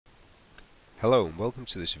Hello and welcome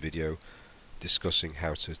to this video discussing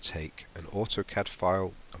how to take an Autocad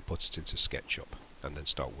file and put it into SketchUp and then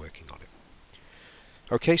start working on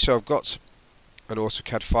it. Okay, so I've got an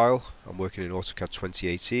Autocad file. I'm working in Autocad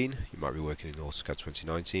 2018. You might be working in Autocad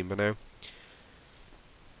 2019 by now.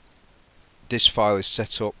 This file is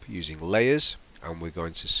set up using layers, and we're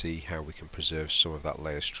going to see how we can preserve some of that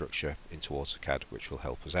layer structure into Autocad, which will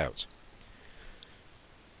help us out.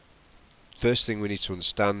 First thing we need to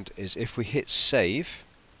understand is if we hit save,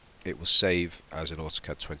 it will save as an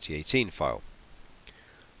Autocad 2018 file.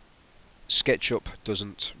 SketchUp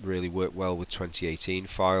doesn't really work well with 2018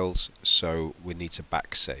 files, so we need to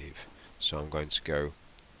back save. So I'm going to go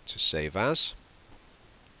to save as.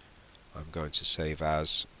 I'm going to save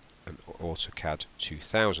as an Autocad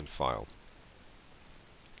 2000 file.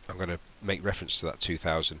 I'm going to make reference to that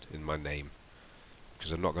 2000 in my name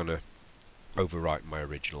because I'm not going to overwrite my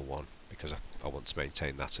original one, because I want to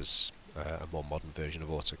maintain that as a more modern version of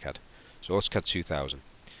Autocad. So Autocad 2000,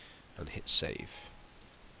 and hit save.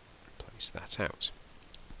 Place that out.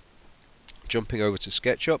 Jumping over to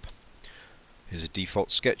SketchUp. Here's a default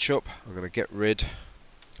SketchUp. I'm going to get rid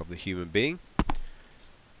of the human being,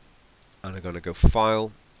 and I'm going to go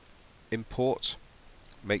File, Import.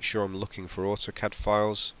 Make sure I'm looking for Autocad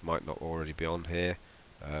files. Might not already be on here.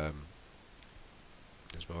 There's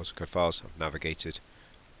my Autocad files. I've navigated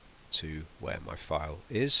to where my file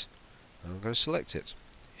is, and I'm going to select it,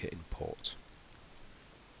 hit import.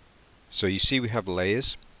 So you see we have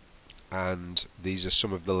layers, and these are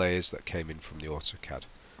some of the layers that came in from the Autocad.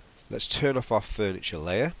 Let's turn off our furniture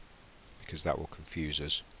layer because that will confuse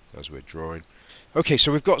us as we're drawing. Okay,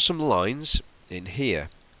 so we've got some lines in here.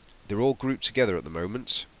 They're all grouped together at the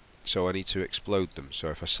moment, so I need to explode them. So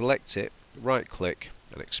if I select it, right click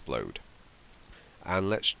and explode.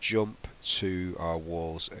 And let's jump to our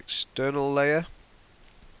walls external layer,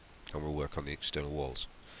 and we'll work on the external walls.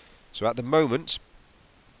 So at the moment,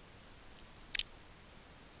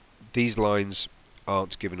 these lines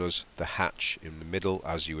aren't giving us the hatch in the middle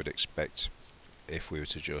as you would expect. If we were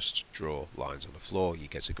to just draw lines on the floor, you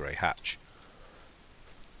get a grey hatch.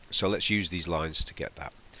 So let's use these lines to get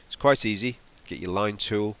that. It's quite easy. Get your line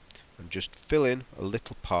tool and just fill in a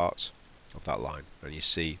little part of that line, and you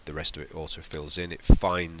see the rest of it auto fills in. It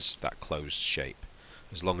finds that closed shape.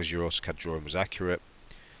 As long as your AutoCAD drawing was accurate,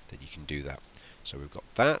 then you can do that. So we've got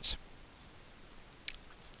that.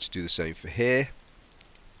 Let's do the same for here.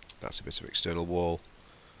 That's a bit of external wall,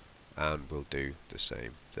 and we'll do the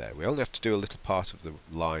same there. We only have to do a little part of the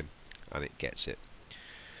line and it gets it.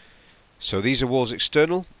 So these are walls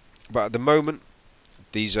external, but at the moment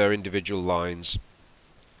these are individual lines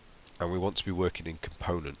and we want to be working in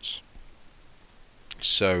components.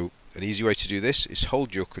 So an easy way to do this is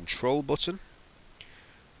hold your control button,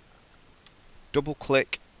 double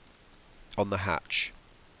click on the hatch.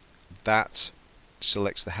 That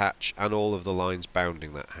selects the hatch and all of the lines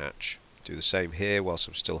bounding that hatch. Do the same here whilst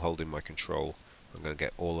I'm still holding my control. I'm going to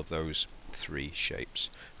get all of those three shapes.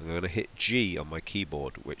 I'm going to hit G on my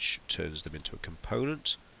keyboard, which turns them into a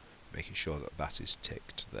component, making sure that that is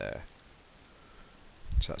ticked there.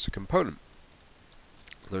 So that's a component.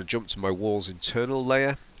 I'm going to jump to my walls internal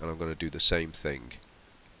layer, and I'm going to do the same thing.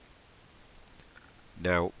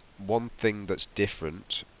 Now, one thing that's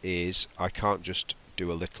different is I can't just do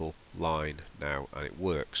a little line now and it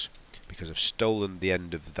works, because I've stolen the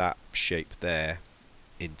end of that shape there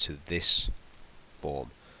into this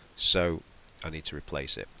form. So I need to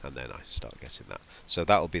replace it, and then I start getting that. So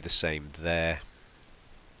that'll be the same there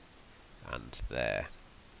and there.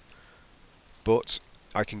 But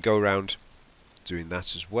I can go around doing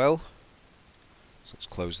that as well. So let's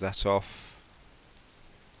close that off.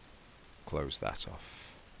 Close that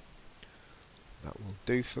off. That will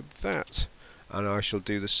do for that. And I shall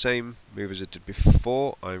do the same move as I did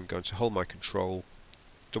before. I'm going to hold my control,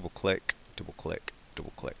 double click, double click,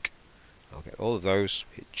 double click. I'll get all of those,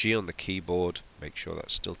 hit G on the keyboard, make sure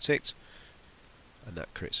that's still ticked, and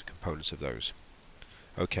that creates a component of those.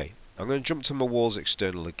 Okay, I'm going to jump to my walls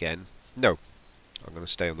external again. No, I'm going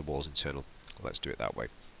to stay on the walls internal. Let's do it that way.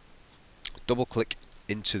 Double click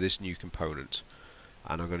into this new component,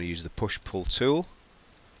 and I'm going to use the push-pull tool.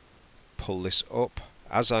 Pull this up.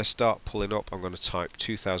 As I start pulling up, I'm going to type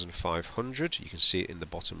 2500. You can see it in the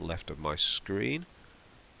bottom left of my screen,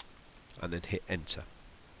 and then hit enter.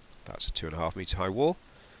 That's a 2.5 meter high wall.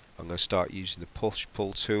 I'm going to start using the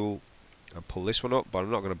push-pull tool and pull this one up, but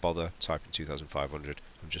I'm not going to bother typing 2500.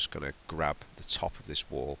 I'm just going to grab the top of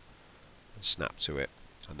this wall and snap to it,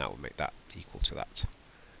 and that will make that equal to that.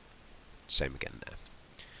 Same again there.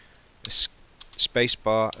 Space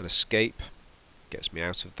bar and escape gets me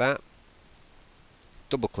out of that.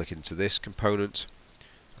 double click into this component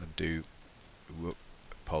and do,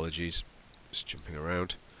 apologies, just jumping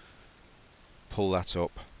around, pull that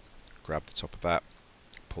up, grab the top of that,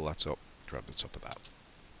 pull that up, grab the top of that.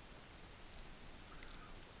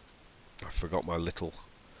 I forgot my little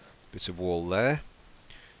bit of wall there,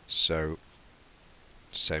 so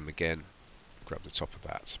same again, grab the top of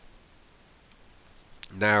that.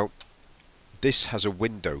 Now this has a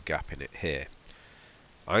window gap in it here.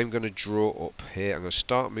 I'm going to draw up here, I'm going to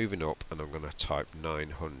start moving up and I'm going to type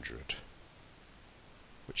 900,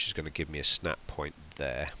 which is going to give me a snap point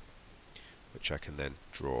there, which I can then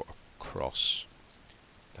draw across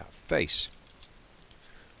that face.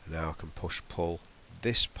 Now I can push pull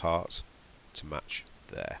this part to match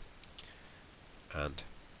there and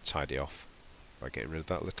tidy off by getting rid of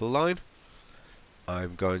that little line.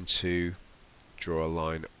 I'm going to draw a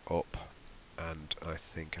line up, and I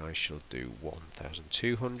think I shall do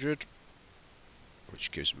 1200,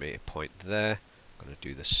 which gives me a point there. I'm going to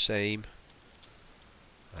do the same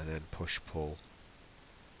and then push pull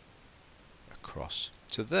across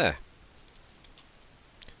to there.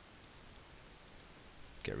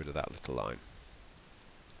 Get rid of that little line.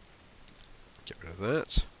 Get rid of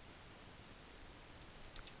that.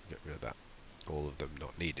 Get rid of that. All of them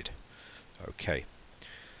not needed. Okay.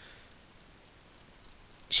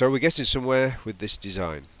 So we're getting somewhere with this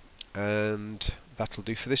design, and that'll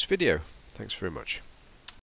do for this video. Thanks very much.